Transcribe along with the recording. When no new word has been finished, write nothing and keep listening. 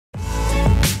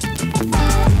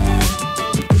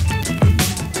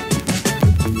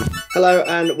Hello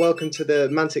and welcome to the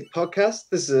Mantic podcast.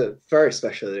 This is a very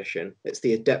special edition. It's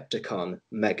the Adepticon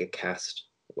Megacast.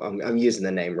 I'm using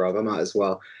the name, Rob. I might as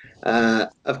well.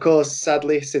 Of course,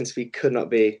 sadly, since we could not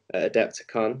be at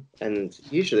Adepticon, and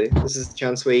usually this is the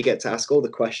chance where you get to ask all the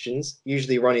questions.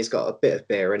 Usually Ronnie's got a bit of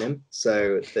beer in him,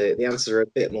 so the answers are a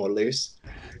bit more loose.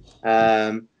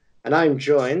 And I'm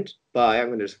joined by, I'm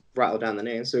going to just rattle down the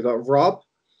names. So we've got Rob.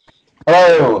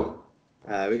 Hello.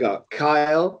 We got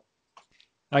Kyle.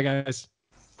 Hi, guys.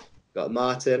 We've got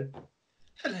Martin.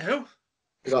 Hello.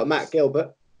 We've got Matt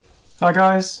Gilbert. Hi,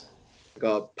 guys. We've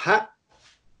got Pat.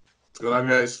 Hello,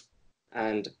 guys.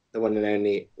 And the one and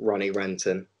only Ronnie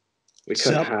Renton. We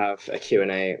couldn't have a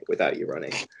Q&A without you,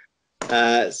 Ronnie.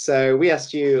 So we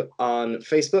asked you on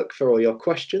Facebook for all your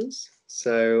questions.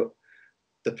 So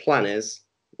the plan is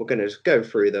we're going to go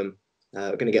through them.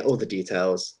 We're going to get all the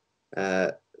details.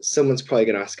 Someone's probably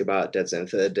going to ask about Dead Zone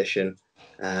 3rd Edition,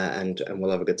 and we'll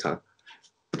have a good time.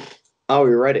 Are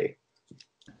we ready?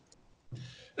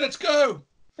 Let's go.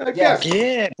 Okay.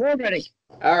 Yeah, we're ready.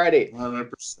 Alrighty.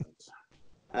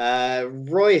 100%.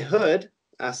 Roy Hood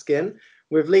asking,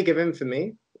 with League of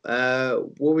Infamy,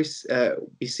 will we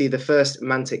see the first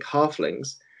Mantic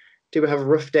halflings? Do we have a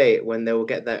rough date when they will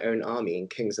get their own army in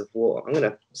Kings of War? I'm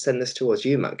going to send this towards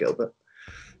you, Matt Gilbert.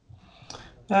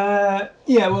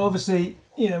 Well, obviously,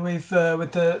 we've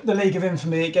with the League of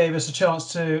Infamy, it gave us a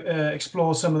chance to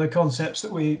explore some of the concepts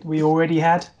that we already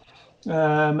had,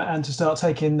 and to start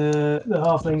taking the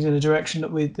halflings in a direction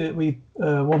that we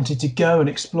wanted to go and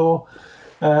explore.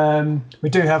 We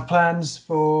do have plans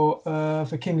for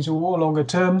Kings of War longer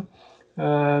term,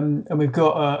 and we've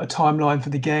got a timeline for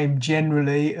the game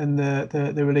generally and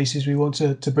the releases we want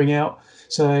to bring out.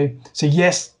 So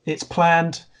yes, it's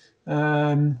planned.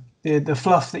 The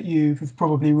fluff that you've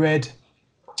probably read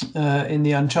in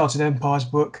the Uncharted Empires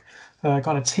book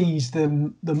kind of teased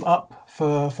them up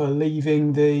for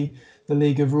leaving the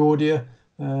League of Rordia.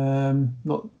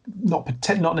 Not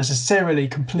necessarily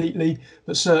completely,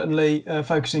 but certainly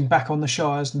focusing back on the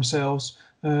Shires themselves.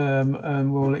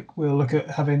 And we'll look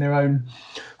at having their own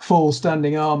full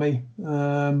standing army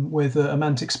with a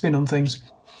Mantic spin on things.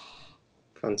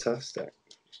 Fantastic.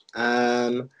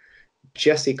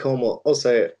 Jesse Cornwall.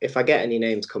 Also, if I get any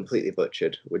names completely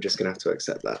butchered, we're just going to have to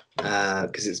accept that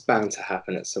because it's bound to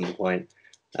happen at some point.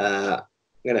 I'm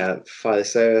going to fire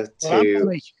this over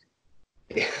to...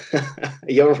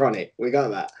 You're Ronnie. We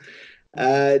got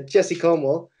that. Jesse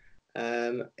Cornwall,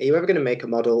 are you ever going to make a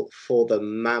model for the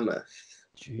mammoth?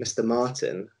 Jeez. Mr.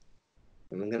 Martin,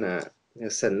 I'm going to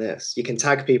send this. You can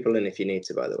tag people in if you need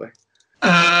to, by the way.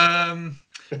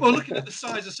 Well, looking at the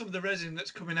size of some of the resin that's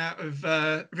coming out of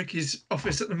Ricky's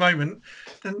office at the moment,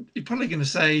 then you're probably going to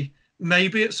say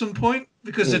maybe at some point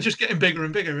because they're just getting bigger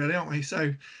and bigger, really, aren't we?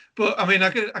 So, but I mean, I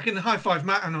can high five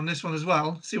Matt on this one as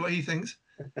well. See what he thinks.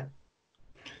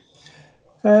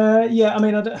 I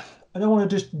mean, I don't want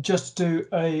to just do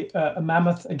a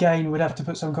mammoth again. We'd have to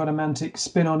put some kind of Mantic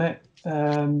spin on it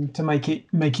to make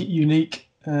it unique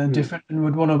and different, and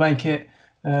would want to make it.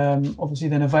 Obviously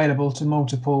then available to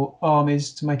multiple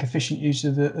armies to make efficient use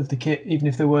of the kit, even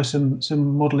if there were some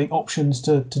modelling options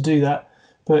to do that.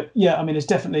 But yeah, I mean, it's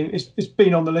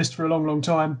been on the list for a long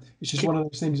time. It's just one of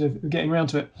those things of getting around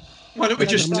to it. Why don't we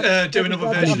just do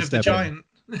another version of the giant?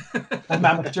 A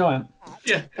mammoth giant.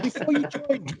 Yeah. Before you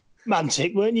joined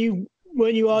Mantic, weren't you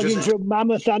arguing for a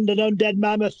mammoth and an undead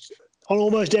mammoth on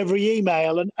almost every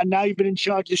email, and now you've been in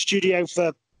charge of the studio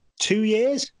for 2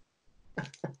 years?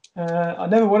 I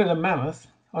never wanted a mammoth.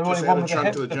 I wanted one with the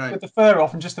head, with the fur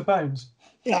off and just the bones.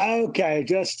 Yeah, okay,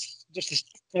 just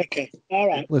okay, all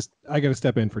right. Listen, I got to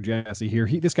step in for Jesse here.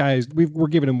 This guy we're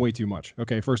giving him way too much.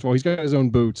 Okay, first of all, he's got his own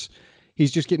boots.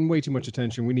 He's just getting way too much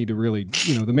attention. We need to really,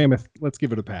 the mammoth. Let's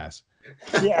give it a pass.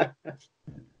 Yeah,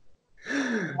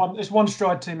 it's one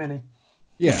stride too many.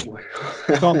 Yeah,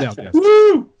 calm down, Jesse.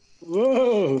 Woo!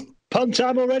 Whoa! Pun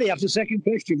time already after the second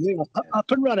question. We are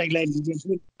up and running, ladies and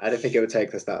gentlemen. I didn't think it would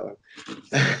take us that long.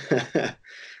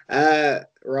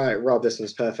 Right, Rob, this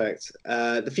one's perfect.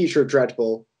 The future of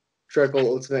Dreadball. Dreadball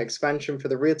Ultimate Expansion for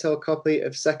the retail copy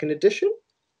of 2nd edition?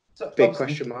 So big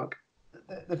question mark.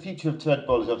 The future of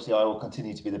Dreadball is obviously I will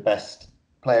continue to be the best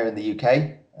player in the UK.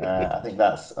 I think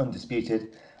that's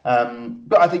undisputed.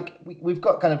 But I think we've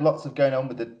got kind of lots of going on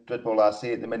with the Dreadball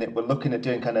RC at the minute. We're looking at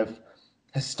doing kind of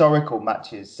historical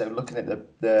matches, so looking at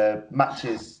the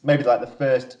matches, maybe like the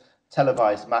first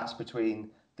televised match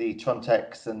between the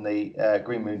Trontex and the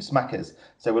Green Moon Smackers.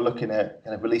 So we're looking at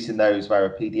kind of releasing those via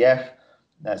a PDF.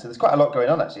 So there's quite a lot going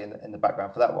on actually in the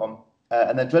background for that one.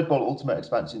 And then Dreadball Ultimate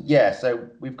Expansion, yeah. So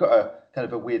we've got a kind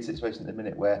of a weird situation at the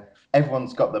minute where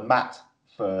everyone's got the mat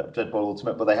for Dreadball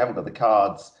Ultimate, but they haven't got the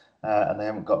cards and they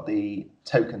haven't got the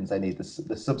tokens they need,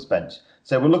 the subs bench.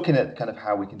 So we're looking at kind of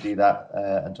how we can do that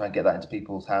and try and get that into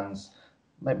people's hands,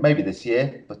 maybe this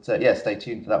year. But yeah, stay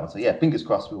tuned for that one. So yeah, fingers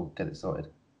crossed we'll get it sorted.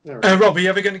 Rob, are you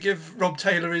ever going to give Rob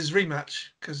Taylor his rematch?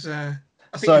 Because I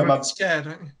think you're a bit scared,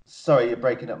 aren't you? Sorry, you're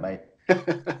breaking up, mate.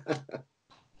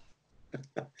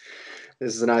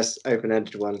 This is a nice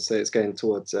open-ended one, so it's going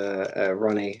towards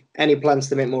Ronnie. Any plans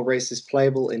to make more races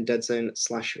playable in Dead Zone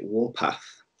 / Warpath?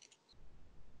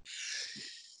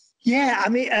 Yeah, I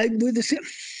mean,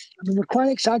 we're quite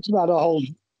excited about our whole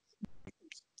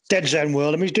Dead Zone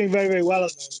world. I mean, it's doing very, very well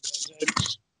at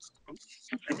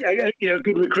the moment.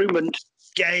 Good recruitment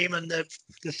game and the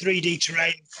 3D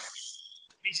terrain.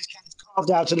 It's just kind of carved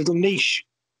out a little niche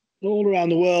all around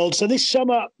the world. So this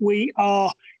summer I'm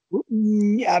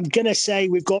going to say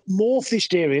we've got more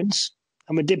Fisterians,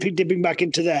 and we're dipping back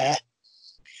into there.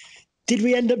 Did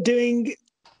we end up doing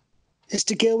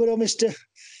Mr. Gilbert or Mr.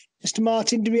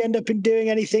 Martin? Did we end up in doing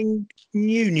anything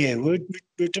new? Were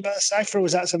we about a Cypher, or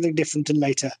was that something different and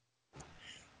later?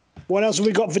 What else have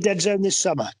we got for Dead Zone this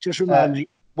summer? Just remind me.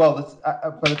 Well,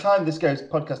 by the time this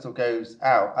podcast goes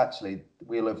out, actually,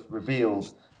 we'll have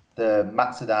revealed the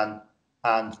Matsudan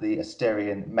and the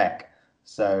Asterian mech.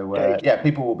 So yeah,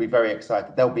 people will be very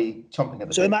excited. They'll be chomping at the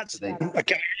bit. So Matsudan,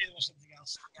 okay, or something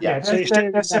else. Yeah,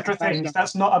 they're separate things.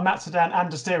 That's not a Matsudan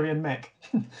and Asterian mech.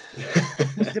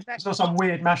 It's not some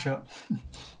weird mashup.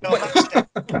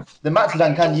 The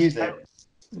Matsudan can use it.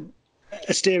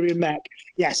 Asterian mech,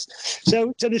 yes.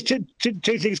 So there's two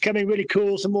things coming, really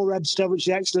cool. Some more red stuff, which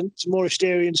is excellent. Some more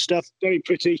Asterian stuff, very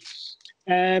pretty.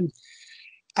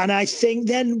 And I think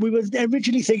then we were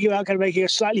originally thinking about kind of making a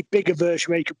slightly bigger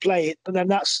version where you could play it, but then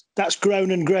that's grown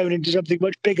into something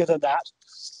much bigger than that.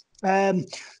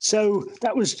 So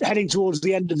that was heading towards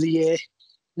the end of the year.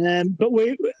 But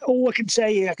all I can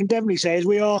definitely say is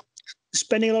we are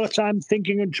spending a lot of time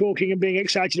thinking and talking and being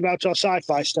excited about our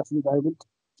sci-fi stuff at the moment.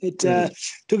 It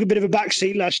took a bit of a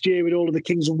backseat last year with all of the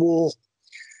Kings of War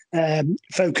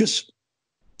focus.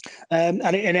 And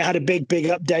it had a big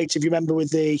update, if you remember,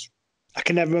 with I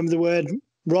can never remember the word.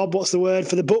 Rob, what's the word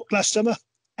for the book last summer?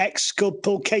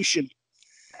 Exculpation.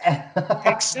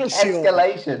 Excelsior.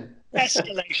 Escalation. That's it.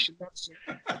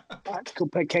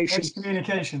 Exculpation.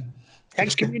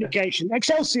 Excommunication.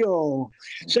 Excelsior.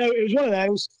 So it was one of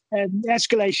those.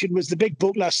 Escalation was the big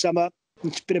book last summer.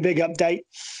 It's been a big update.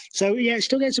 So yeah, it's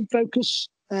still getting some focus.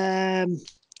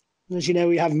 As you know,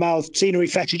 we have mouth scenery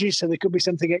fetishes, so there could be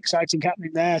something exciting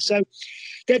happening there. So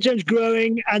Dead Zone's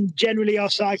growing, and generally our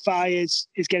sci-fi is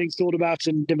getting thought about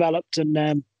and developed,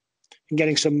 and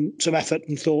getting some effort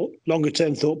and longer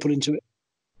term thought put into it.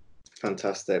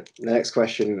 Fantastic. The next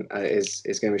question is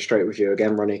going to be straight with you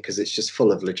again, Ronnie, because it's just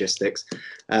full of logistics.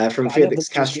 From Felix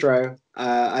Castro,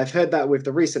 I've heard that with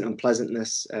the recent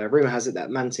unpleasantness, rumor has it that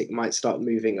Mantic might start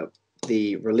moving up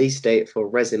the release date for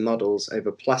resin models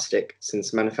over plastic,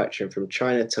 since manufacturing from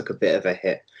China took a bit of a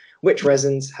hit. Which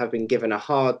resins have been given a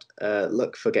hard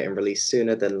look for getting released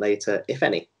sooner than later, if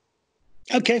any?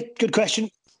 Okay, good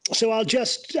question. So I'll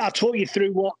talk you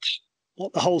through what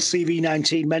the whole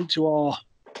CV19 meant to our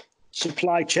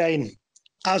supply chain,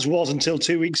 as was until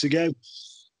 2 weeks ago,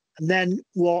 and then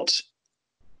what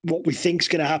we think is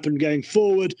going to happen going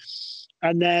forward.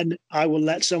 And then I will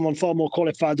let someone far more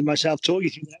qualified than myself talk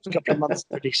you through the next couple of months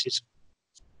releases.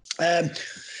 And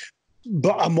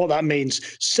what that means.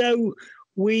 So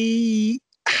we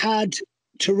had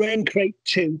Terrain Crate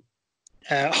 2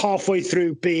 halfway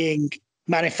through being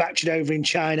manufactured over in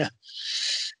China.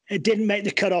 It didn't make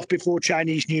the cutoff before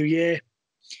Chinese New Year,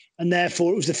 and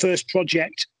therefore it was the first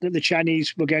project that the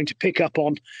Chinese were going to pick up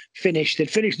on, finish. They'd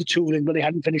finished the tooling, but they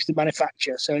hadn't finished the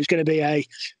manufacture. So it's going to be a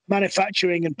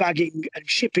manufacturing and bagging and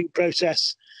shipping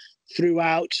process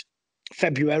throughout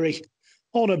February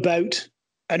on a boat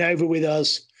and over with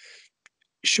us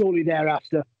shortly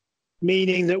thereafter,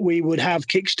 meaning that we would have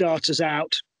Kickstarters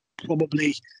out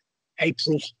probably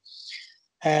April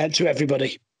to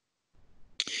everybody.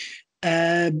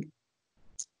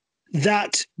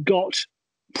 That got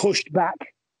pushed back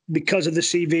because of the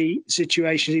CV19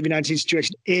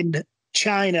 situation in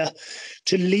China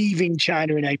to leaving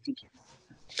China in April.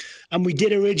 And we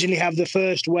did originally have the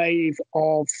first wave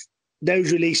of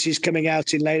those releases coming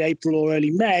out in late April or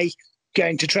early May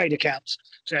going to trade accounts.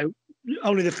 So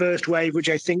only the first wave, which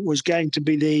I think was going to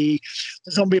be the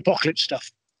zombie apocalypse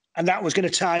stuff. And that was going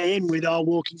to tie in with our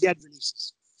Walking Dead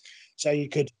releases. So you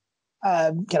could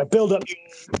kind of build up your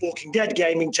Walking Dead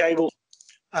gaming table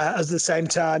at the same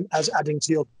time as adding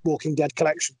to your Walking Dead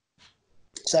collection.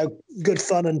 So good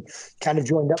fun and kind of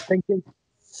joined up thinking.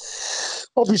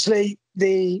 Obviously,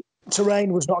 the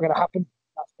Terrain was not going to happen.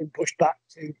 That's been pushed back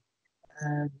to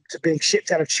being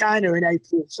shipped out of China in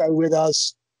April. So with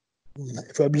us,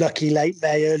 if we're lucky, late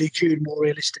May, early June, more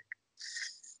realistic.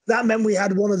 That meant we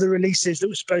had one of the releases that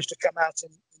was supposed to come out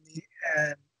in the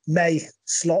May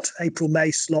slot, April-May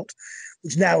slot,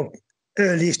 which now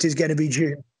earliest is going to be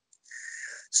June.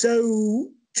 So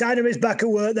China is back at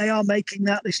work. They are making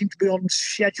that. They seem to be on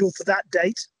schedule for that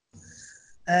date.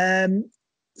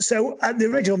 So the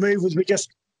original move was we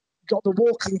just got The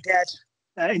Walking Dead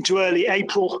into early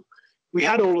April. We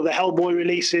had all of the Hellboy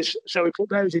releases, so we put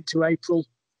those into April.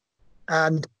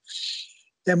 And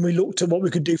then we looked at what we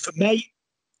could do for May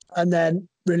and then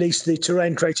released the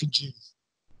Terrain crate in June.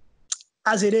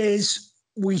 As it is,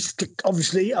 we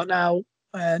obviously are now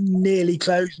nearly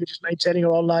closed. We're just maintaining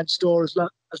our online store as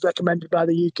recommended by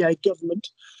the UK government.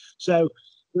 So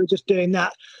we're just doing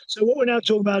that. So what we're now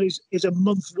talking about is a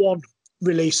month one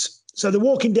release. So The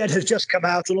Walking Dead has just come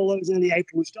out, and although it was early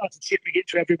April, we started shipping it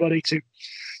to everybody to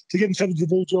give them something to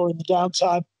do during the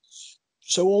downtime.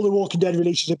 So all the Walking Dead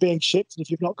releases are being shipped, and if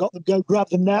you've not got them, go grab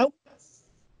them now.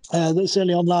 They're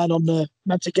certainly online on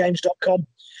manticgames.com.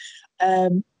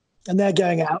 And they're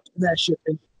going out, and they're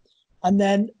shipping. And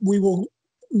then we will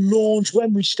launch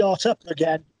when we start up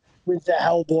again with the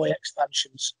Hellboy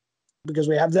expansions, because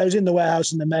we have those in the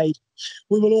warehouse and they're made.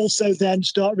 We will also then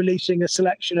start releasing a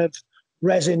selection of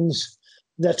resins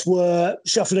that were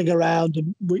shuffling around,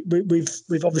 and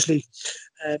we've obviously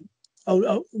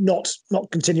not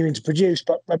continuing to produce,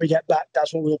 but when we get back,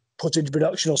 that's what we'll put into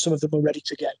production, or some of them are ready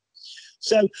to go.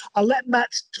 So I'll let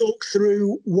Matt talk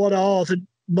through what are the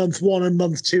month one and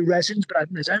month two resins, but I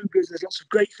think there's ogres, there's lots of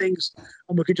great things,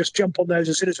 and we can just jump on those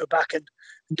as soon as we're back and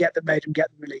get them made and get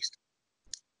them released.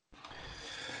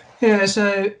 Yeah,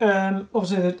 so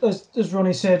obviously, as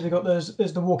Ronnie said, we've got there's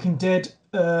The Walking Dead.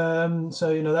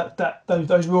 So you know that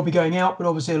those will be going out, but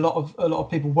obviously a lot of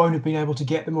people won't have been able to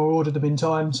get them or order them in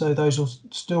time. So those will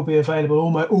still be available,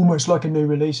 almost like a new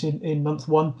release in month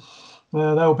one.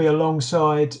 They'll be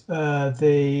alongside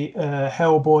the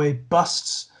Hellboy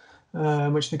busts,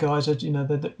 which the guys are,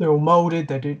 they're all molded.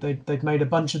 They've made a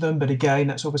bunch of them, but again,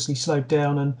 that's obviously slowed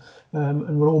down and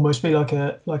will almost be like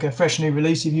a fresh new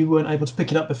release if you weren't able to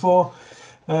pick it up before.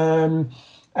 And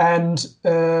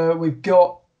we've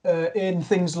got in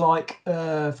things like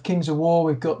Kings of War,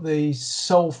 we've got the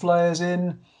Soul Flayers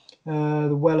in,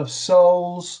 the Well of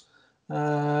Souls.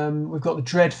 We've got the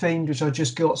Dread Fiend, which I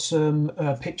just got some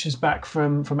pictures back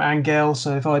from Angel.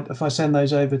 So if I send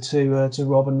those over to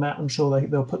Rob and Matt, I'm sure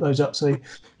they'll put those up so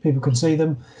people can see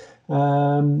them.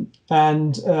 And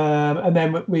then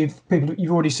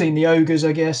you've already seen the ogres,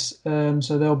 I guess.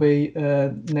 So they'll be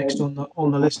next on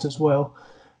the list as well.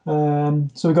 So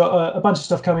we've got a bunch of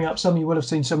stuff coming up. Some you will have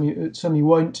seen, some you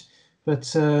won't. But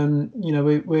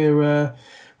we're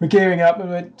gearing up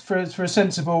for a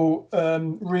sensible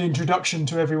reintroduction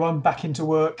to everyone back into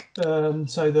work,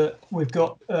 so that we've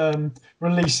got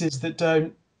releases that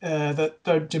don't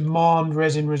demand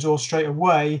resin resource straight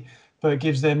away, but it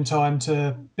gives them time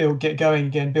to get going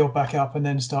again, build back up, and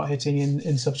then start hitting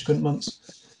in subsequent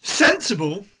months.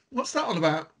 Sensible? What's that all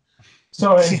about?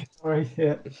 Sorry,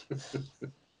 yeah.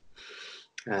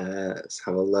 Let's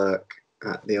have a look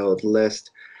at the old list.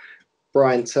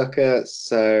 Brian Tucker,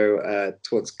 so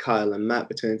towards Kyle and Matt,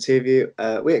 between the two of you,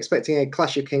 we're expecting a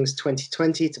Clash of Kings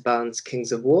 2020 to balance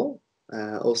Kings of War,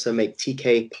 also make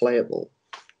TK playable.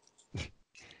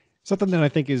 Something that I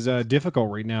think is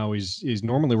difficult right now is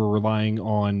normally we're relying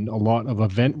on a lot of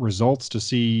event results to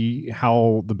see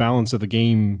how the balance of the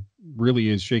game really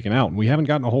is shaken out. And we haven't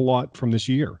gotten a whole lot from this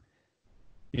year.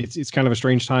 It's kind of a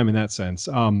strange time in that sense.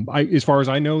 As far as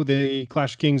I know, the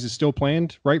Clash of Kings is still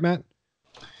planned, right, Matt?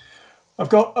 I've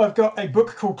got a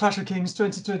book called Clash of Kings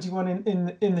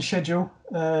 2021 in the schedule.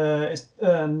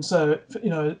 So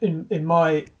in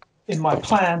my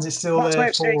plans, it's still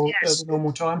there for the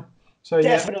normal time. So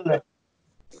definitely. Yeah.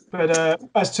 But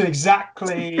as to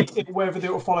exactly whether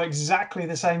it will follow exactly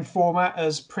the same format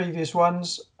as previous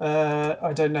ones,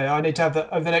 I don't know. I need to have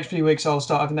that over the next few weeks. I'll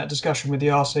start having that discussion with the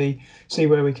RC, see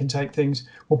where we can take things.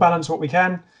 We'll balance what we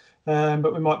can,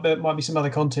 but there might be some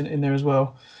other content in there as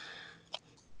well.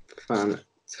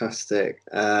 Fantastic.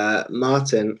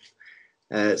 Martin,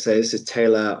 so this is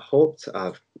Taylor Haupt.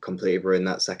 I've completely ruined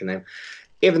that second name.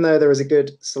 Even though there is a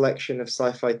good selection of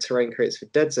sci-fi terrain crates for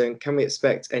Dead Zone, can we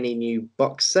expect any new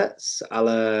box sets, a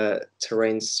la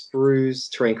Terrain Sprues,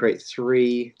 Terrain Crate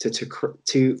 3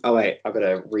 to oh wait, I've got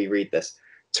to reread this.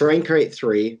 Terrain Crate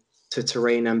 3 to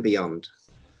Terrain and Beyond.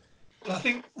 Well, I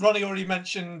think Ronnie already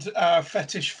mentioned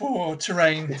fetish for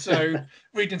terrain, so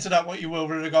read into that what you will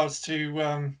with regards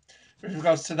to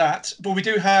that. But we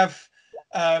do have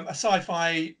a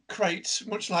sci-fi crate,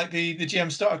 much like the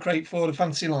GM starter crate for the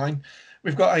fantasy line.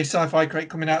 We've got a sci-fi crate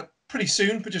coming out pretty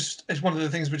soon, but just it's one of the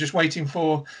things we're just waiting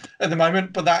for at the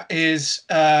moment. But that is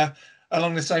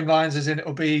along the same lines, as in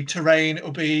it'll be terrain,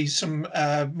 it'll be some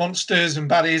monsters and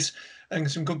baddies, and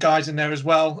some good guys in there as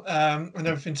well, and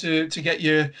everything to get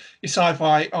your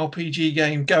sci-fi RPG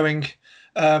game going.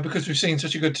 Because we've seen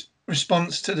such a good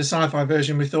response to the sci-fi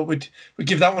version, we thought we'd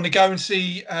give that one a go and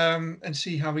see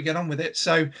how we get on with it.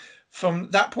 So from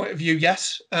that point of view,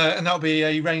 yes, and that'll be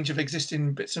a range of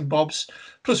existing bits and bobs.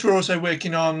 Plus, we're also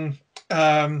working on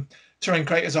Terrain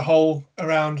Crate as a whole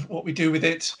around what we do with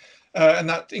it. And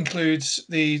that includes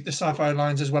the sci-fi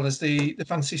lines as well as the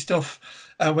fantasy stuff.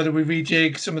 Whether we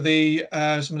rejig some of the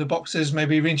boxes,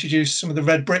 maybe reintroduce some of the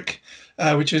red brick,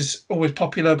 which is always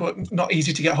popular but not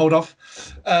easy to get hold of.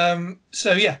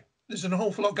 So yeah, there's an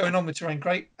awful lot going on with Terrain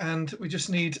Crate, and we just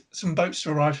need some boats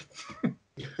to arrive.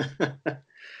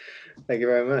 Thank you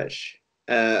very much.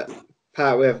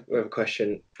 Pat, we have a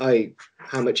question.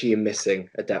 How much are you missing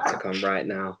Adepticon right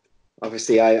now?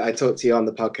 Obviously, I talked to you on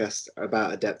the podcast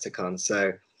about Adepticon,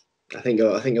 so I think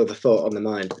you're the thought on the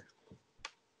mind.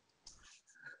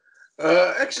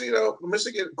 Actually, I'm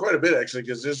missing it quite a bit, actually,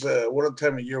 because there's one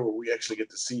time a year where we actually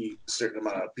get to see a certain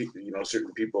amount of people,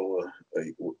 certain people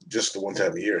just the one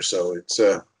time a year. So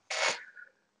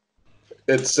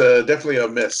it's definitely a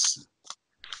miss.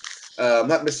 I'm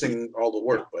not missing all the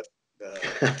work, but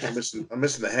I'm missing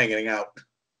the hanging out.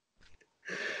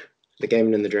 The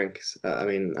gaming and the drinks. I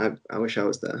wish I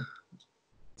was there.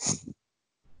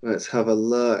 Let's have a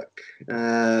look.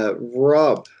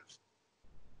 Rob,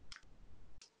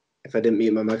 if I didn't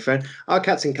mute my microphone, are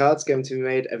Captain Cards going to be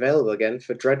made available again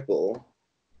for Dreadball?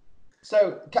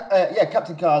 So,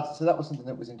 Captain Cards. So that was something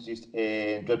that was introduced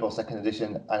in Dreadball 2nd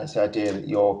Edition, and it's the idea that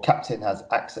your captain has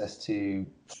access to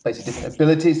basically different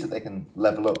abilities that they can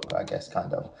level up, I guess,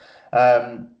 kind of.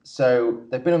 So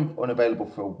they've been unavailable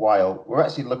for a while. We're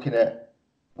actually looking at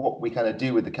what we kind of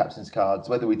do with the captain's cards,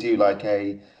 whether we do like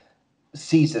a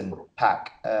season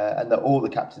pack, and that all the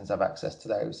captains have access to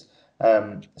those.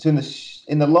 So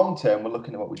in the long term, we're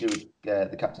looking at what we do with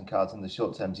the captain cards. In the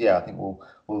short terms, I think we'll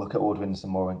look at ordering some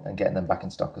more and getting them back in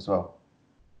stock as well.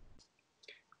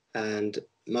 And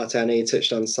Martin, I know you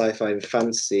touched on sci-fi and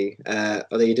fantasy.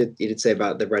 Although you did say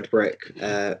about the red brick.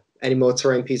 Any more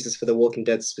terrain pieces for The Walking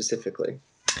Dead specifically?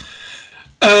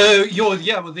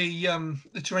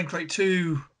 The Terrain Crate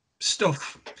 2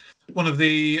 stuff. One of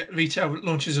the retail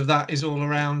launches of that is all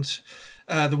around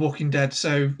The Walking Dead.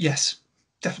 So yes,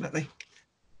 definitely.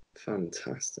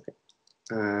 Fantastic.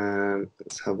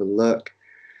 Let's have a look.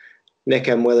 Nick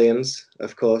M. Williams,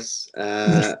 of course,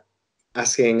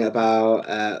 asking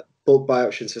about bulk buy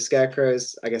options for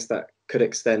scarecrows. I guess that could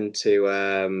extend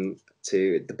to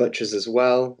the butchers as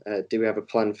well. Do we have a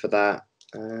plan for that?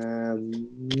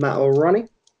 Matt or Ronnie?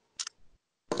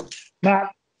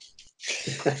 Matt.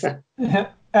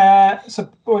 So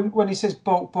when he says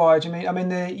bulk buy, do you mean? I mean,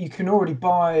 you can already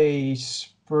buy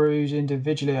sprues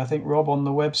individually. I think, Rob, on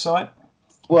the website.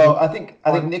 Well, I think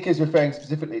Nick is referring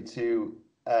specifically to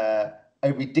a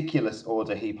ridiculous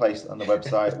order he placed on the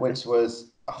website, which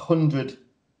was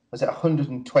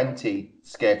 120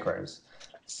 scarecrows.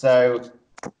 So,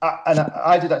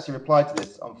 I did actually reply to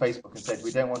this on Facebook and said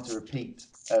we don't want to repeat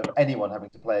of anyone having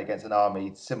to play against an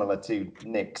army similar to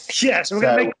Nick's. Yeah, so we're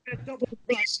going to make it double the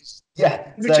prices.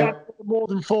 Yeah, Every time more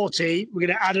than 40, we're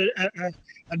going to add a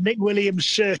Nick Williams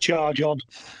surcharge on.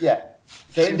 Yeah.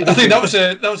 So I think that was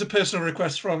a personal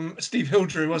request from Steve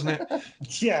Hildrew, wasn't it?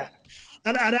 Yeah,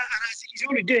 and I think he's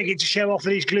only doing it to show off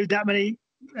that he's glued that many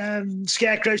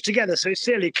scarecrows together. So it's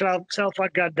silly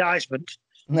self-aggrandizement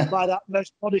by that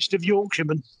most modest of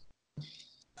Yorkshiremen.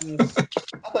 I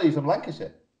thought he was from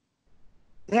Lancashire.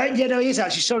 Yeah, no, he is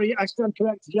actually. Sorry, I stand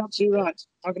corrected. You're absolutely right.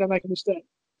 How can I make a mistake?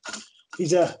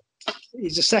 He's a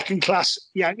second-class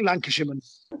Lancashireman.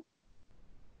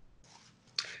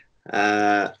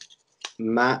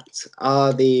 Matt,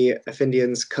 are the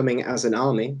Affindians coming as an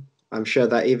army? I'm sure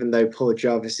that even though poor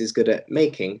Jarvis is good at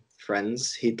making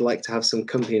friends, he'd like to have some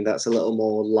company that's a little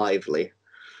more lively.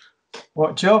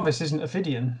 What, Jarvis isn't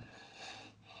Ophidian?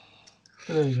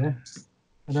 There you go.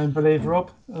 I don't believe Rob.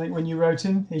 I think when you wrote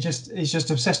him, he's just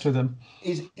obsessed with them.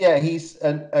 He's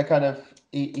a kind of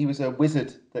he was a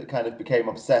wizard that kind of became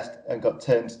obsessed and got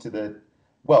turned to the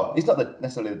he's not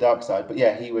necessarily the dark side, but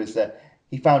yeah, he was.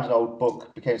 He found an old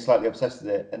book, became slightly obsessed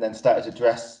with it, and then started to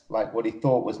dress like what he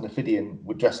thought was an Ophidian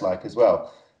would dress like as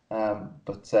well.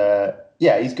 But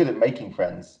he's good at making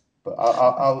friends. But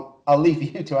I'll leave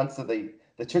you to answer the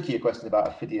trickier question about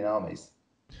Ophidian armies.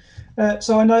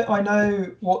 So I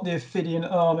know what the Ophidian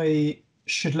army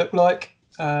should look like.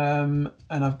 and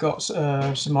I've got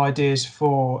some ideas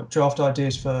for draft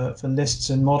ideas for lists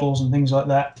and models and things like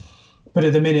that. But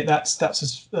at the minute, that's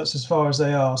as far as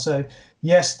they are. So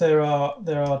yes, there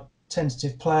are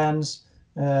tentative plans,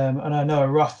 and I know a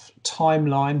rough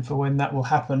timeline for when that will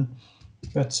happen.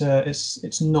 But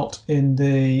it's not in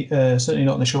the certainly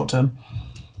not in the short term.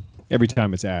 Every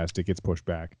time it's asked, it gets pushed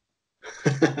back.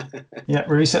 Yeah,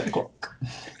 reset the clock.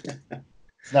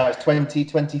 So now it's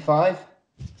 2025.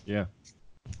 Yeah.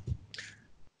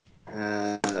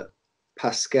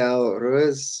 Pascal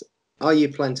Ruiz, are you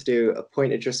planning to do a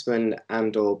point adjustment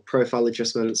and or profile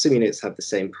adjustment? Some units have the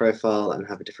same profile and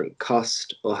have a different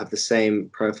cost, or have the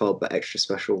same profile but extra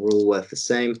special rule worth the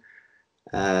same.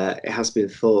 It has been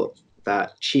thought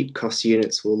that cheap cost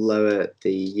units will lower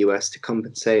the US to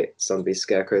compensate zombie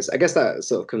scarecrows. I guess that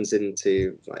sort of comes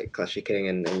into like Clash of King,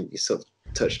 and you sort of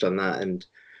touched on that, and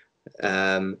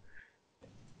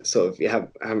sort of you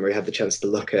haven't really had the chance to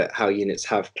look at how units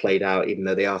have played out, even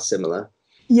though they are similar.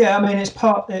 Yeah, I mean it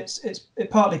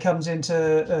partly comes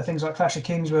into things like Clash of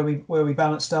Kings where we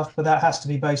balance stuff, but that has to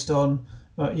be based on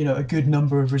a good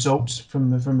number of results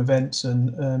from events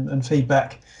and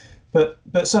feedback.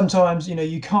 But sometimes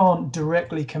you can't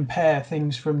directly compare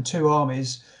things from two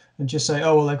armies and just say,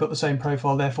 oh well, they've got the same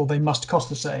profile, therefore they must cost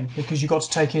the same, because you've got to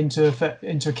take into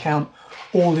account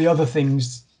all the other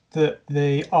things that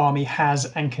the army has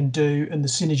and can do, and the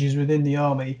synergies within the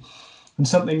army. And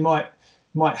something might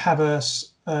have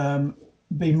us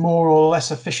be more or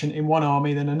less efficient in one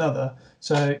army than another.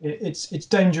 So it's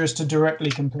dangerous to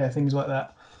directly compare things like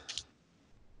that.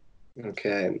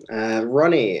 Okay.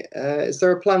 Ronnie, is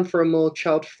there a plan for a more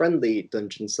child-friendly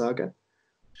Dungeon Saga?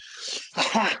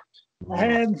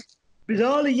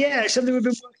 Bizarrely, yeah, it's something we've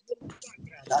been working on in the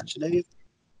background, actually.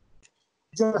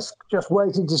 Just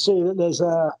waiting to see that there's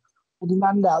a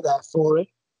demand out there for it.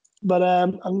 But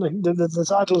the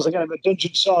title is again a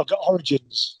Dungeon Saga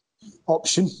Origins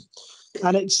option,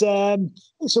 and it's a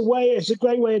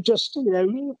great way of just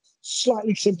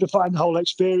slightly simplifying the whole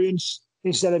experience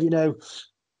instead of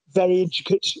very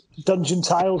intricate dungeon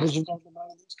tiles as you've got at the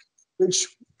moment, which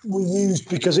we used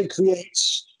because it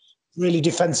creates really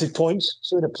defensive points.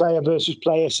 So in a player versus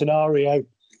player scenario,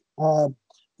 the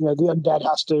undead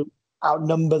has to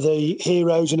outnumber the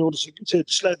heroes in order to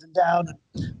slow them down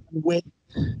and win.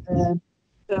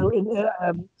 We've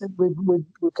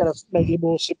kind of made it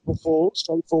more simple,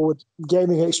 straightforward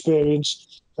gaming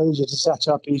experience, easier to set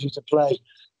up, easier to play.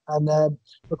 And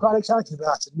we're quite excited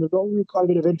about it. We've got quite a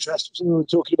bit of interest, something we were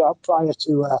talking about prior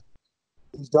to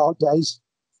these dark days.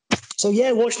 So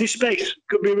yeah, watch this space.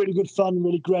 Could be really good fun,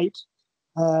 really great.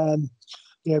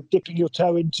 Dipping your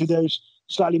toe into those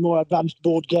slightly more advanced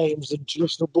board games than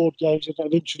traditional board games, and kind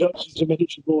of introduction to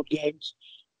miniature board games,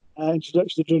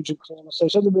 introduction to Dungeon Crawler. So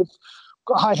something we've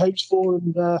got high hopes for,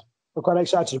 and we're quite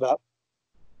excited about.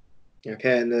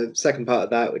 Okay, and the second part of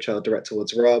that, which I'll direct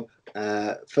towards Rob,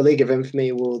 for League of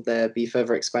Infamy, will there be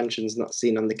further expansions not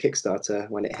seen on the Kickstarter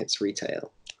when it hits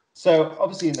retail? So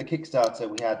obviously in the Kickstarter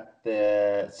we had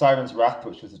the Siren's Wrath,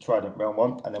 which was the Trident Realm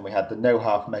one, and then we had the No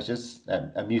Half Measures,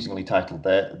 amusingly titled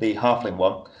the Halfling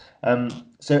one.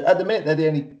 So at the minute they're the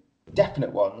only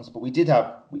definite ones, but we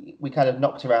kind of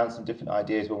knocked around some different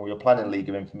ideas when we were planning League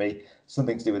of Infamy.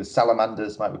 Something to do with the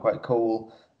salamanders might be quite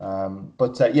cool.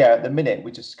 But at the minute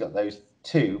we just got those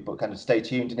two, but kind of stay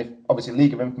tuned. And if obviously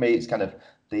League of Infamy is kind of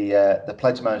the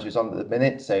pledge manager is on at the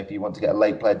minute, so if you want to get a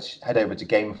late pledge, head over to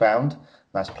GameFound.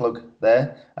 Nice plug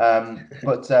there.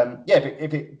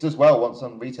 If it does well once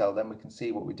on retail, then we can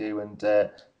see what we do and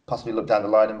possibly look down the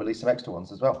line and release some extra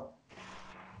ones as well.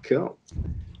 Cool.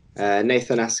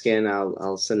 Nathan asking,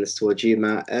 I'll send this towards you,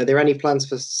 Matt. Are there any plans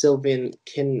for Sylvian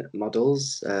kin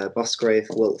models, Bosgrave,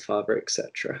 Wiltfather,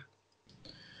 etc.?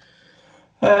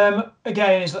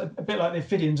 Again, it's a bit like the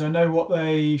Ophidians. I know what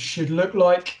they should look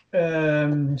like.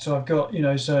 So I've got,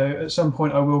 so at some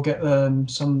point I will get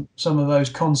some of those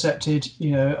concepted.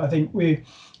 I think we'll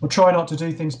try not to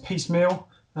do things piecemeal.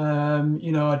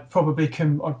 I'd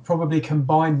probably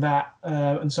combine that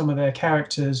and some of their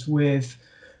characters with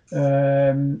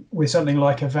something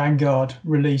like a Vanguard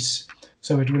release.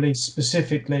 So we'd release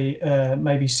specifically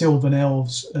maybe Sylvan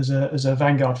Elves as a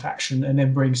Vanguard faction, and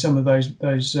then bring some of those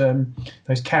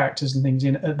characters and things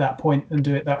in at that point and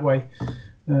do it that way.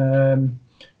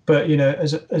 But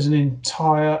as an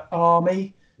entire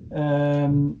army,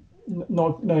 no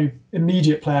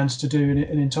immediate plans to do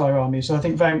an entire army. So I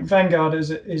think Vanguard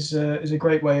is a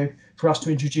great way for us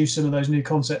to introduce some of those new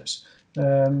concepts.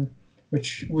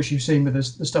 Which you've seen with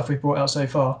the stuff we've brought out so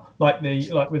far, like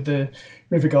with the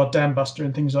Riverguard Dambuster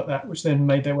and things like that, which then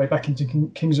made their way back into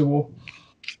Kings of War.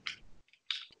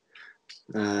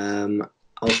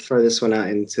 I'll throw this one out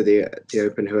into the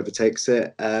open, whoever takes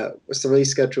it. What's the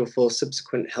release schedule for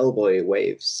subsequent Hellboy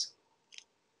waves?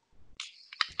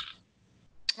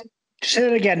 Say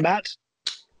it again, Matt.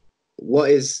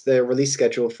 What is the release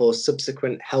schedule for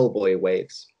subsequent Hellboy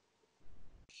waves?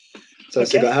 So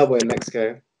we've got Hellboy in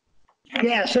Mexico.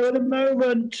 Yeah, so at the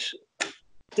moment,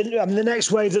 the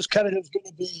next wave that's coming up is going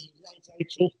to be late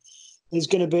April. There's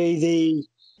going to be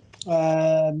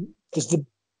there's the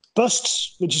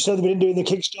busts, which is something we didn't do in the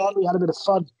Kickstarter. We had a bit of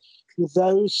fun with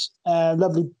those.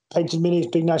 Lovely painted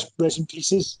minis, big, nice resin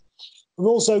pieces. We've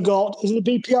also got, is it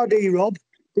the BPRD, Rob?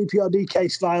 BPRD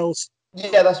case files.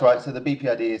 Yeah, that's right. So the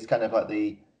BPRD is kind of like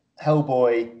the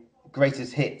Hellboy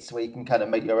greatest hits, where you can kind of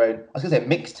make your own, I was going to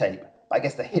say mixtape, but I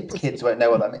guess the hip kids won't know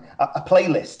what that means. A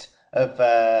playlist of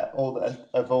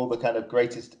all the kind of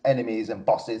greatest enemies and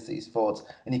bosses that he's fought,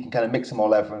 and you can kind of mix them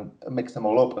all over and mix them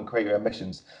all up and create your own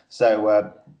missions.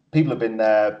 So people have been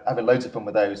having loads of fun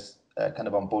with those, kind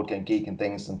of on Board Game Geek and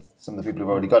things, and some of the people have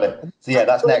already got it. So yeah,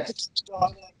 that's next.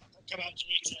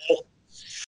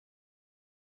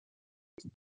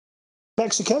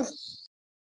 Mexico,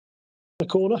 the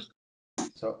corner.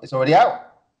 So it's already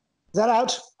out. Is that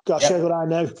out? Gosh, Yep. show what I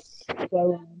know.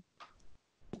 So,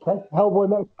 okay, Hellboy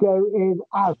Mexico is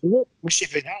out, is it? We're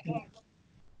shipping out.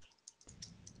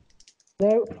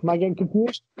 No, am I getting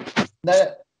confused?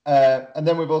 No, and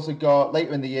then we've also got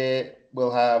later in the year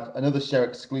we'll have another show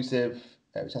exclusive,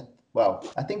 which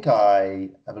I think I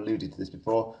have alluded to this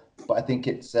before, but I think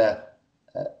it's a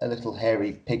little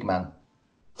hairy pig man.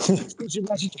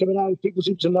 Message coming out. People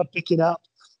seem to love picking up.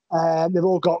 They've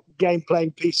all got game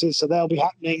playing pieces, so they'll be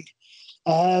happening.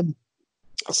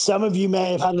 Some of you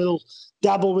may have had a little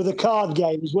dabble with a card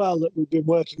game as well that we've been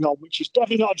working on, which is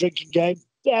definitely not a drinking game.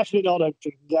 Definitely not a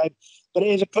drinking game, but it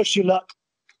is a push your luck.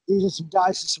 These are some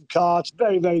dice and some cards.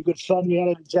 Very, very good fun. We had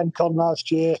it at Gen Con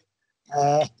last year.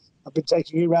 I've been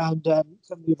taking it around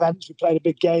some of the events. We played a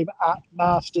big game at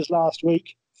Masters last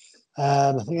week.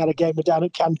 I think I had a game down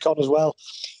at CanCon as well.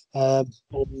 Or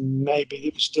maybe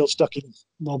it was still stuck in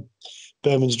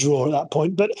Berman's drawer at that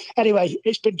point. But anyway,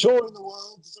 it's been touring the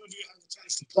world. Some of you have the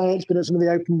chance to play it. It's been at some of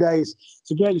the open days.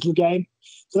 It's a great little game.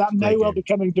 So that may well be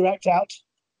coming direct out.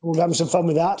 We'll be having some fun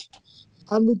with that.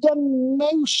 And we've done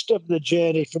most of the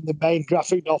journey from the main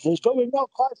graphic novels, but we've not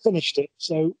quite finished it.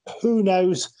 So who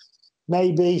knows?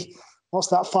 Maybe, what's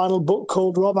that final book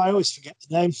called, Rob? I always forget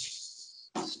the name.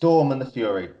 Storm and the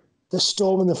Fury. The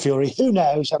Storm and the Fury. Who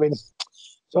knows? I mean,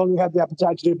 so we had the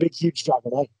appetite to do a big, huge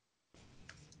dragon,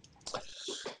 eh?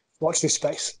 Watch this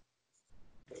space.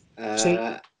 See,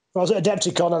 I was at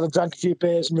Adepticon and I drank a few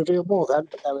beers and revealed more then,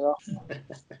 but there we are.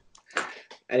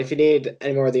 And if you need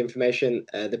any more of the information,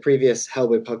 the previous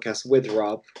Hellboy podcast with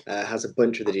Rob has a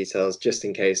bunch of the details, just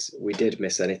in case we did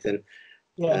miss anything.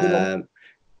 Yeah,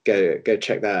 go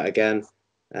check that out again.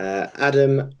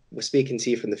 Adam, we're speaking to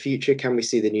you from the future. Can we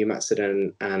see the new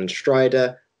Mastodon and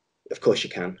Strider? Of course you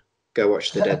can. Go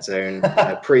watch the Dead Zone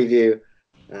preview.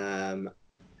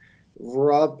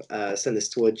 Rob, send this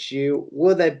towards you.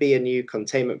 Will there be a new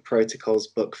Containment Protocols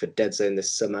book for Dead Zone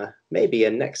this summer? Maybe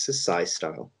a Nexus size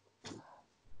style?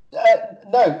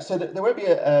 No, so there won't be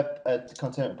a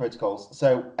Containment Protocols.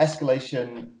 So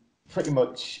Escalation pretty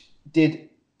much did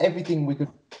everything we could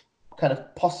kind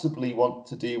of possibly want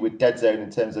to do with Dead Zone in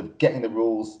terms of getting the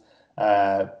rules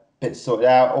bits sorted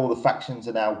out. All the factions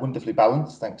are now wonderfully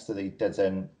balanced thanks to the Dead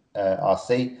Zone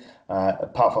RC,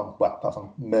 apart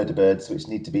from murder birds, which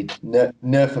need to be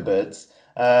nerfer birds.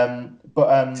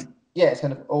 Yeah, it's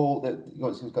kind of all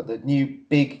we've got the new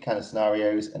big kind of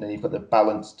scenarios, and then you've got the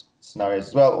balanced scenarios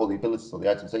as well, all the abilities, all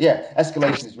the items. So yeah,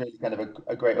 Escalation is really kind of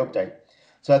a great update.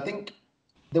 So I think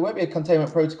there won't be a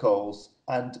Containment Protocols,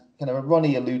 and kind of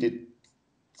Ronnie alluded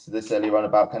to this earlier on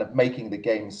about kind of making the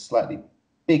games slightly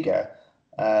bigger,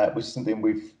 which is something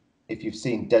if you've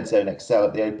seen Dead Zone Excel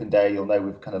at the open day, you'll know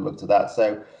we've kind of looked at that.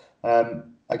 So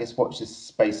I guess watch this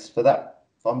space for that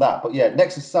on that. But yeah,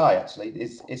 Nexus Psi actually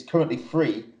is currently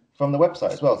free from the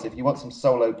website as well. So if you want some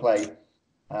solo play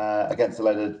against a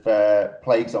load of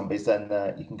plague zombies, then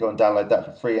you can go and download that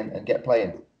for free and get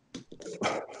playing.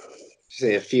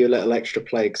 See a few little extra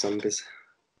plague zombies.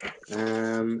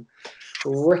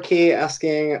 Ricky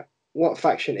asking, what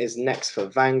faction is next for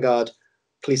Vanguard?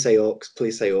 Please say Orcs,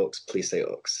 please say Orcs, please say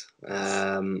Orcs.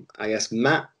 I guess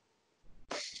Matt?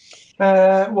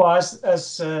 Well,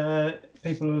 as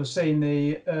people have seen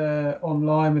the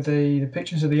online with the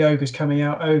pictures of the ogres coming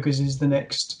out, ogres is the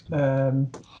next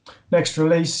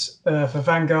release for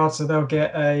Vanguard. So they'll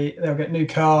get new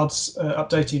cards,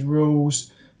 updated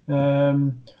rules.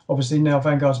 Obviously now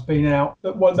Vanguard's been out,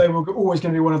 but they were always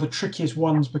going to be one of the trickiest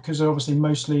ones because they're obviously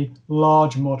mostly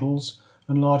large models.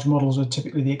 and large models are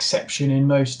typically the exception in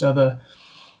most other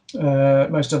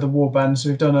war bands. So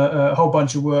we've done a whole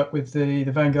bunch of work with the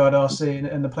Vanguard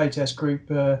RC and the playtest group,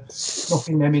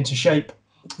 knocking them into shape.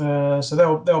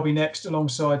 So they'll be next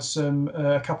alongside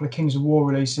a couple of Kings of War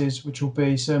releases, which will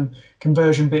be some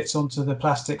conversion bits onto the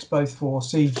plastics, both for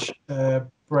siege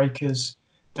breakers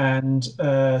and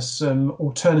some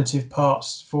alternative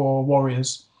parts for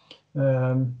warriors.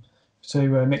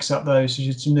 To mix up those,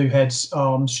 so some new heads,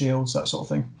 arms, shields, that sort of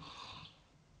thing.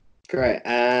 Great.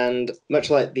 And much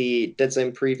like the Dead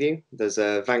Zone preview, there's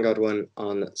a Vanguard one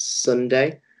on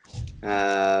Sunday,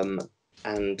 and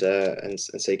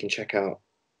so you can check out.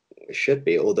 It should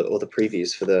be all the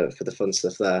previews for the fun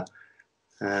stuff there.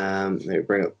 Maybe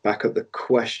back up the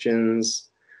questions.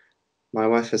 My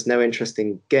wife has no interest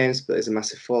in games, but is a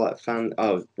massive Fallout fan.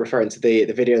 Oh, referring to the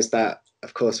videos that,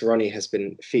 of course, Ronnie has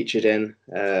been featured in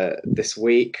this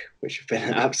week, which have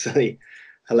been absolutely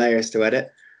hilarious to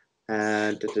edit.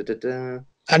 And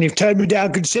you've toned me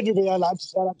down considerably. I like to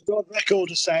say I've got a record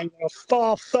of saying they were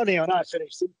far funnier when I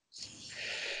finished them.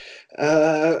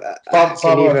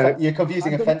 You're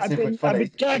confusing offensive with funny.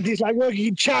 I've been gagged. It's like working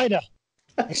in China.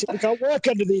 I said, we can't work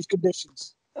under these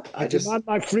conditions. I demand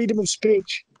my freedom of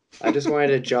speech. I just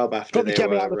wanted a job after probably they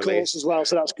kept me were out of the released. course as well,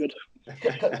 so that's good.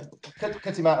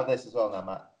 Cut him out of this as well now,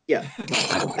 Matt. Yeah.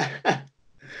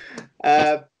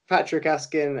 Patrick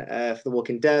asking for The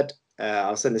Walking Dead.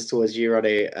 I'll send this towards you,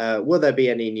 Ronnie. Will there be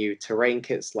any new terrain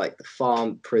kits like the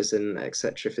farm, prison,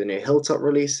 etc. for the new Hilltop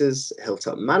releases?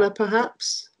 Hilltop Manor,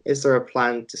 perhaps? Is there a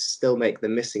plan to still make the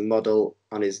missing model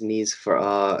on his knees for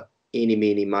our eeny,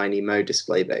 meeny, miny, mo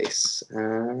display base?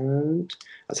 And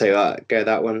I'll tell you what, go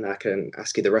that one. I can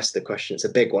ask you the rest of the question. It's a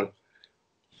big one.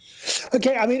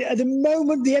 Okay, I mean, at the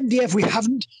moment, the MDF,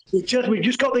 we've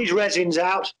just got these resins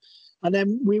out, and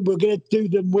then we were going to do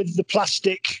them with the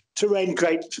plastic terrain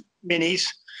crate minis,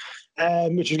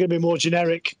 which is going to be more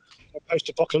generic,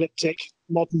 post-apocalyptic,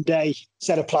 modern-day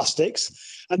set of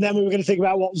plastics. And then we were going to think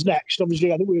about what was next.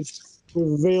 Obviously, I think we've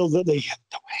revealed that the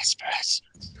Whispers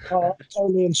are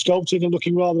totally and sculpting and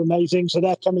looking rather amazing. So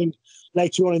they're coming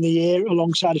later on in the year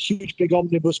alongside a huge big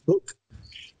omnibus book,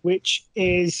 which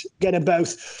is going to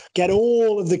both get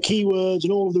all of the keywords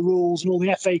and all of the rules and all the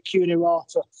FAQ and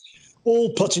errata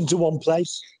all put into one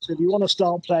place. So if you want to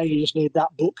start playing, you just need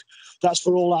that book. That's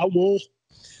for All Out War.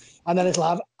 And then it'll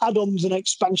have add-ons and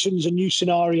expansions and new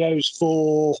scenarios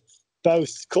for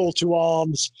both Call to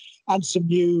Arms and some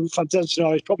new fantastic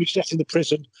scenarios, probably set in the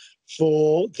prison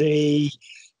for the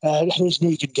His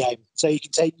Negan game. So you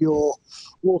can take your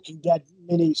Walking Dead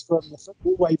minis from the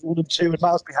Wave 1 and 2 and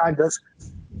Miles Behind Us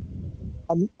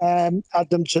and add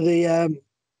them to the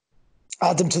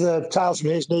tiles from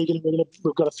His Negan. And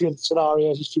we've got a few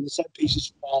scenarios, a few set pieces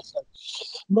from there. So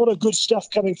a lot of good stuff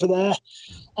coming for there.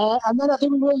 And then I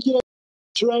think we will,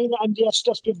 terrain and MDF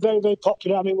stuff's been very, very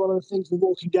popular. I mean, one of the things with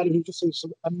Walking Dead is we've just seen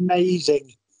some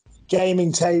amazing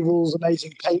gaming tables,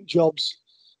 amazing paint jobs.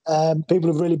 People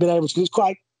have really been able to, because it's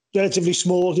quite relatively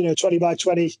small, 20 by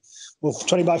 20 or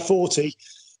 20 by 40.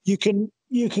 You can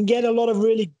get a lot of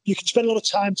you can spend a lot of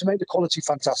time to make the quality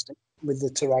fantastic with the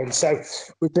terrain. So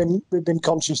we've been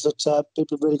conscious that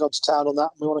people have really gone to town on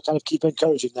that, and we want to kind of keep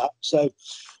encouraging that. So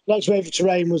next wave of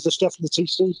terrain was the stuff from the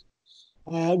TC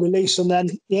release, and then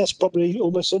yes, probably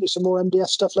almost certainly some more MDF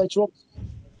stuff later on.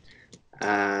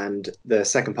 And the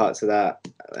second part to that,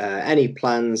 any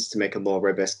plans to make a more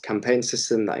robust campaign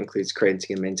system that includes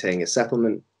creating and maintaining a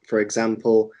settlement, for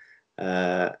example?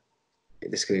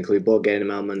 This can include board game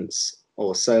elements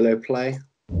or solo play.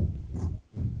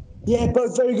 Yeah,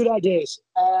 both very good ideas.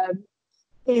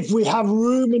 If we have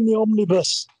room in the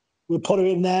omnibus, we'll put it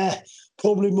in there.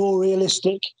 Probably more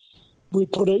realistic. We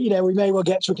put it, we may well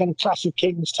get to a kind of Clash of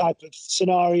Kings type of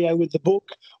scenario with the book,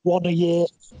 one a year,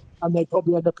 and they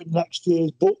probably end up in next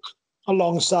year's book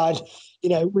alongside,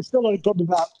 we're still only probably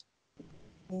about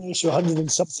 100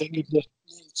 and something in the.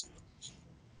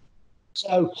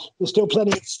 So there's still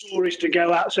plenty of stories to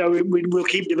go at. So we'll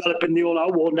keep developing the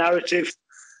all-out war narrative.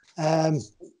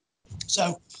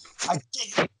 So I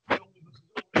think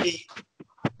already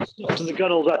stuck to the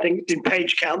gunnels, I think, in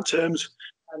page count terms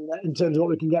and in terms of what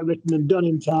we can get written and done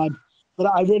in time. But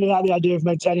I really like the idea of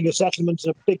maintaining a settlement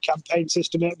and a big campaign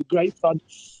system. It'll be great fun.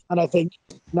 And I think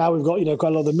now we've got,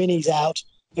 quite a lot of the minis out,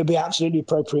 it'll be absolutely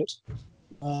appropriate.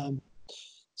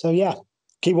 So, yeah,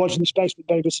 keep watching the space with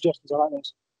very good suggestions. I like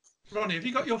those. Ronnie, have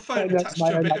you got your phone attached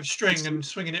to a bit of string and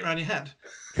swinging it around your head?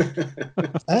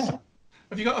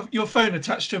 Have you got your phone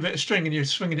attached to a bit of string and you're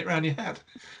swinging it around your head?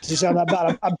 Does it sound that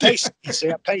bad? I'm pacing, you see.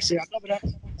 I'm pacing. I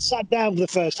sat down for the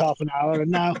first half an hour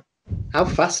and now... How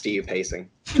fast are you pacing?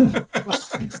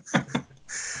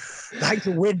 Like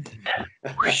the wind.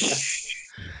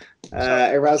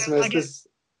 Erasmus,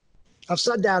 I've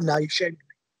sat down now. You've shamed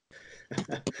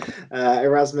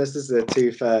Erasmus, this is a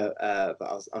twofer,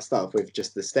 but I'll start off with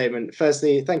just the statement.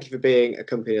 Firstly, thank you for being a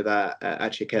company that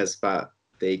actually cares about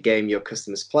the game your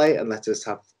customers play and let us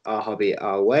have our hobby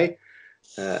our way.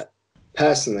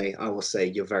 Personally, I will say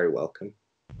you're very welcome.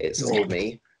 It's all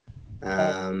me.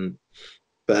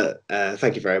 But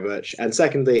thank you very much. And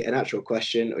secondly, an actual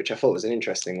question, which I thought was an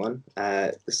interesting one.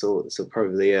 This will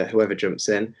probably, whoever jumps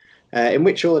in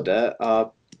which order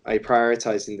are you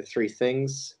prioritizing the three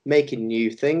things? Making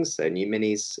new things, so new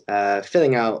minis,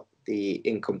 filling out the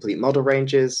incomplete model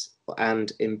ranges,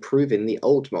 and improving the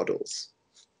old models?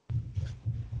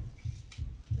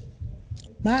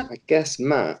 Matt? I guess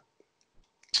Matt.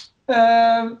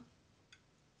 I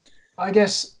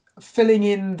guess filling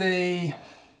in the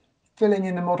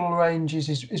model ranges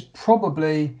is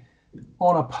probably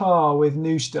on a par with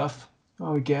new stuff, I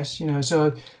would guess.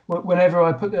 So whenever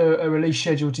I put a release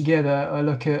schedule together, I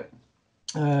look at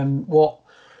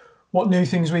what new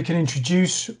things we can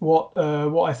introduce, what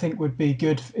I think would be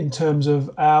good in terms of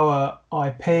our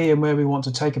IP and where we want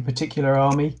to take a particular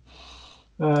army.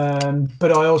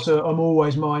 But I'm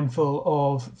always mindful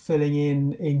of filling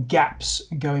in gaps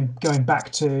and going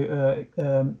back to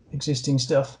existing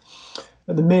stuff.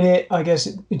 At the minute, I guess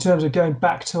in terms of going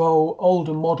back to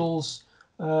older models,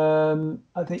 I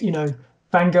think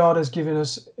Vanguard has given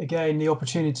us again the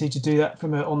opportunity to do that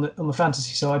on the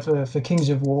fantasy side for Kings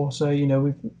of War. So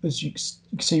as you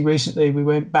can see recently, we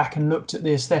went back and looked at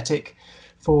the aesthetic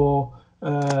for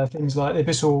things like the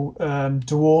Abyssal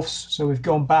Dwarfs. So we've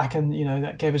gone back and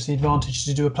that gave us the advantage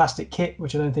to do a plastic kit,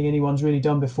 which I don't think anyone's really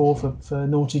done before for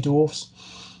Naughty Dwarfs.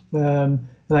 And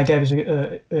that gave us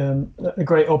a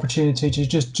great opportunity to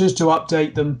just to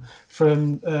update them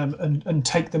from and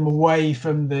take them away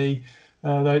from the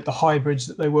hybrids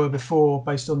that they were before,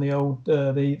 based on the old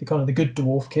the kind of the good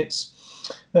dwarf kits.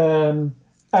 And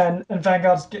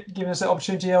Vanguard's given us that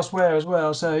opportunity elsewhere as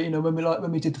well. So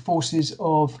when we did the Forces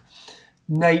of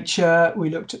Nature, we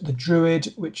looked at the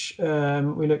Druid, which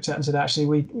we looked at and said actually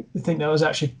we think that was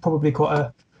actually probably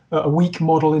quite a weak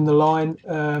model in the line,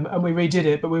 and we redid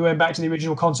it, but we went back to the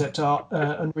original concept art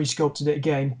and resculpted it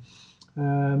again.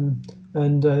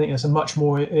 And I think it's a much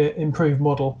more improved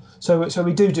model. So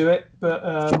we do it, but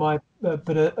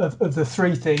of the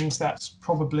three things, that's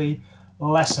probably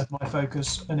less of my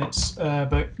focus, and it's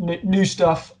but new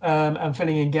stuff and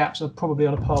filling in gaps are probably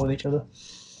on a par with each other.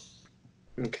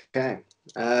 Okay,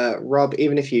 Rob,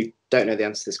 even if you don't know the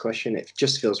answer to this question, it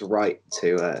just feels right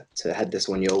to head this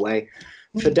one your way.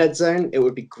 For Dead Zone, it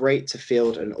would be great to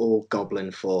field an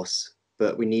all-goblin force,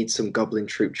 but we need some goblin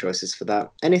troop choices for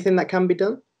that. Anything that can be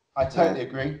done? I totally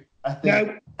agree. I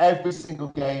think every single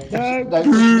game.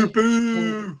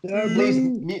 Please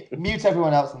mute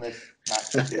everyone else on this,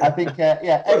 Matt. I think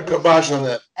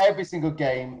every single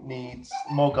game needs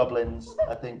more goblins.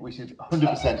 I think we should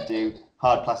 100% do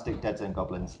hard plastic Dead Zone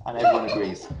goblins, and everyone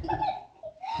agrees.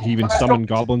 He even summoned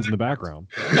goblins in the background.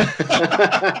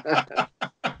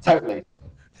 Totally.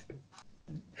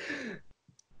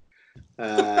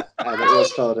 And it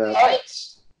was called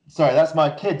Sorry, that's my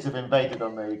kids have invaded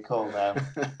on the call now.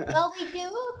 Well, we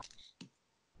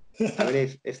do. I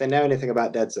mean, if they know anything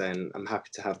about Dead Zone, I'm happy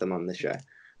to have them on the show.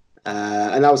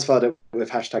 And that was followed up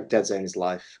with hashtag Dead Zone is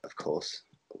life, of course,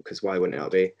 because why wouldn't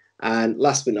it be? And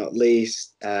last but not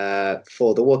least,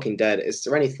 for The Walking Dead, is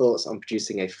there any thoughts on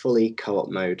producing a fully co-op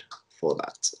mode for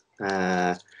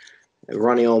that?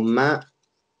 Ronnie or Matt?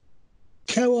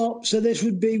 Co-op, so this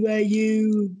would be where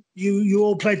you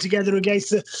all play together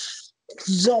against the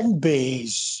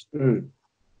zombies. I mean,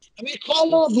 quite a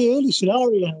lot of the early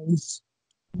scenarios,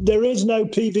 there is no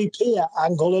PvP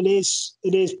angle. It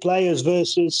is players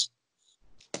versus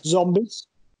zombies.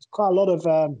 There's quite a lot of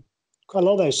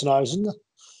those scenarios, isn't there?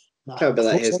 No, but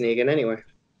that is Negan anyway.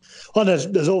 Well, there's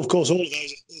of course all of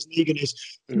those. There's Negan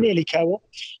is nearly co-op.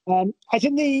 I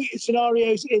think the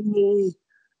scenarios in the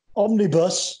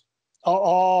omnibus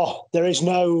there is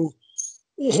no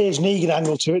here's Negan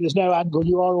angle to it. There's no angle.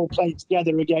 You are all playing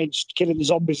together against killing the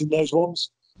zombies in those ones.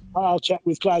 I'll check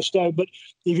with Klaus Stone, but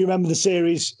if you remember the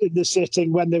series in the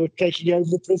setting when they were taking over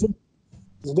the prison,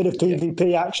 there's a bit of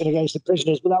PvP action against the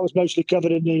prisoners, but that was mostly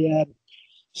covered in the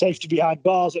Safety Behind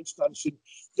Bars expansion.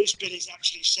 This bit is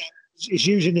actually set. It's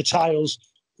using the tiles.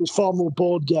 It's far more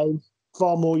board game,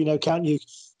 far more count your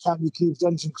cubes,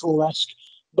 dungeon crawl-esque.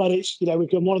 But it's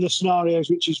we've got one of the scenarios,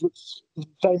 which is the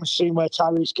famous scene where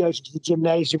Tyrese goes into the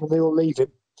gymnasium and they all leave him.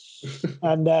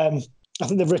 And I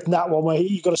think they've written that one where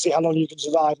you've got to see how long you can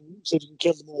survive and see if you can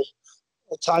kill them all,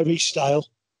 Tyrese style.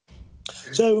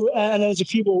 So, and there's a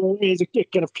few more. There's a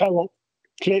kind of co-op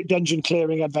dungeon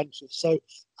clearing adventures. So,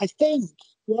 I think,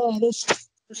 yeah, there's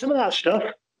some of that stuff.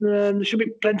 There should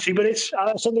be plenty, but it's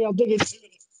something I'll dig into.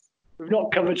 If we've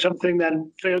not covered something,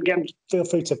 then feel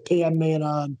free to PM me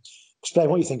and explain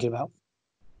what you're thinking about.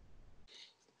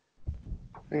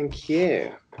 Thank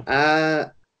you.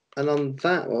 And on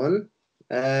that one,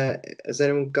 has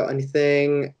anyone got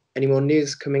anything? Any more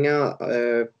news coming out?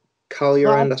 Carl,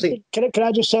 your end, I think. Can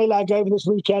I just say, like, over this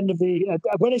weekend of the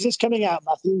when is this coming out,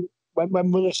 Matthew?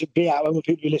 When will this be out? When will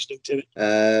people be listening to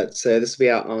it? So this will be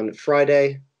out on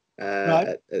Friday Right.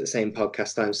 at the same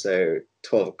podcast time, so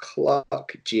 12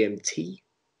 o'clock GMT.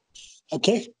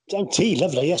 Okay, GMT,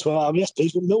 lovely. Yes, well, yes,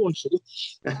 please. No one should.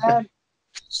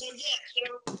 So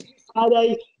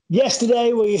Friday.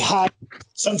 Yesterday we had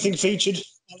something featured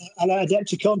at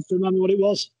Adepticon. Remember what it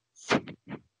was?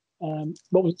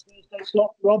 What was the Thursday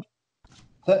slot, Rob?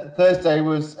 Thursday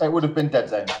would have been Dead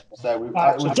Zone. So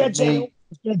Dead Zone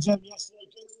yesterday.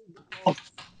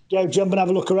 Go jump and have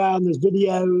a look around. There's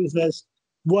videos. There's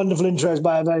wonderful intros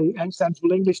by a very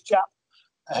sensible English chap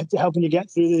helping you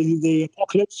get through the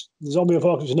apocalypse, the zombie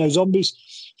apocalypse. No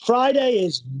zombies. Friday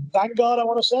is Vanguard. I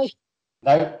want to say.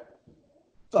 No.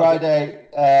 Friday.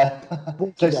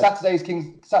 So Saturday's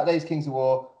Kings of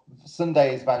War.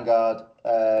 Sunday is Vanguard.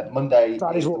 Monday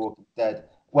is The Walking Dead.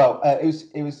 Well,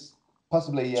 it was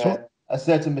possibly a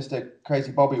certain Mr.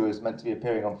 Crazy Bobby was meant to be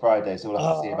appearing on Friday, so we'll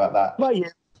have to see about that. Well, yeah.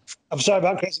 I'm sorry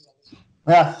about Crazy Bobby.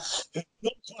 Yeah.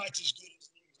 Not quite as good as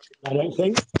I don't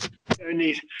think. Don't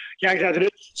need yanked out of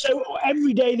it. So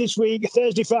every day this week,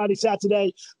 Thursday, Friday,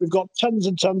 Saturday, we've got tons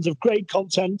and tons of great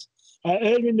content.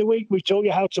 Earlier in the week, we taught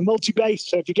you how to multi-base.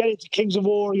 So if you get into Kings of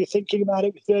War or you're thinking about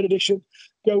it with 3rd edition,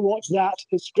 go watch that.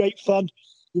 It's great fun.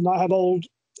 You might have old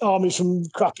armies from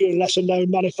crappier,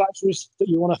 lesser-known manufacturers that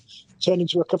you want to turn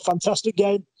into a fantastic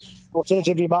game.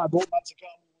 Alternatively, you might have bought Mantic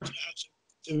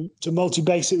Games to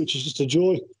multi-base it, which is just a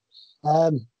joy.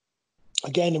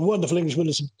 Again, a wonderful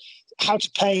Englishman. How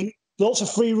to paint. Lots of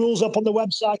free rules up on the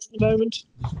website at the moment,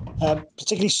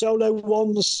 particularly solo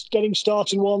ones, getting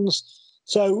started ones.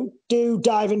 So do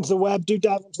dive into the web, do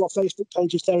dive into our Facebook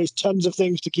pages. There is tons of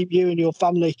things to keep you and your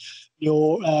family,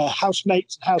 your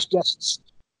housemates and house guests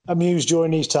amused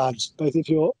during these times, both if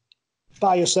you're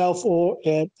by yourself or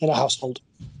in a household.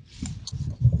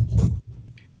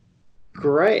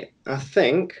 Great. I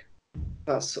think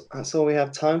that's all we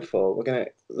have time for. We're going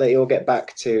to let you all get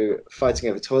back to fighting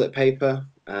over toilet paper,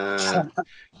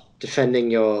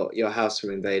 defending your house from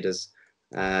invaders,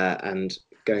 and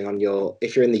going on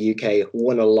if you're in the UK,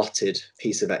 one allotted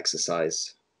piece of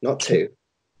exercise, not two,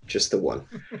 just the one.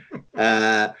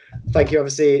 Thank you,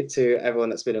 obviously, to everyone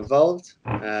that's been involved.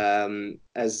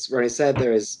 As Ronnie said,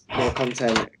 there is more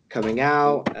content coming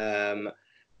out.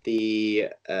 The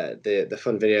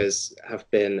fun videos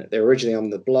they're originally on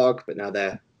the blog, but now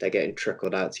they're getting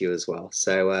trickled out to you as well.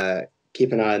 So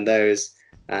keep an eye on those,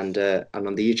 and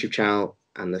on the YouTube channel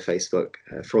and the Facebook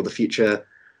for all the future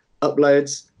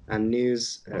uploads and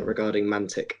news regarding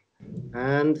Mantic.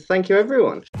 And thank you,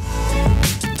 everyone.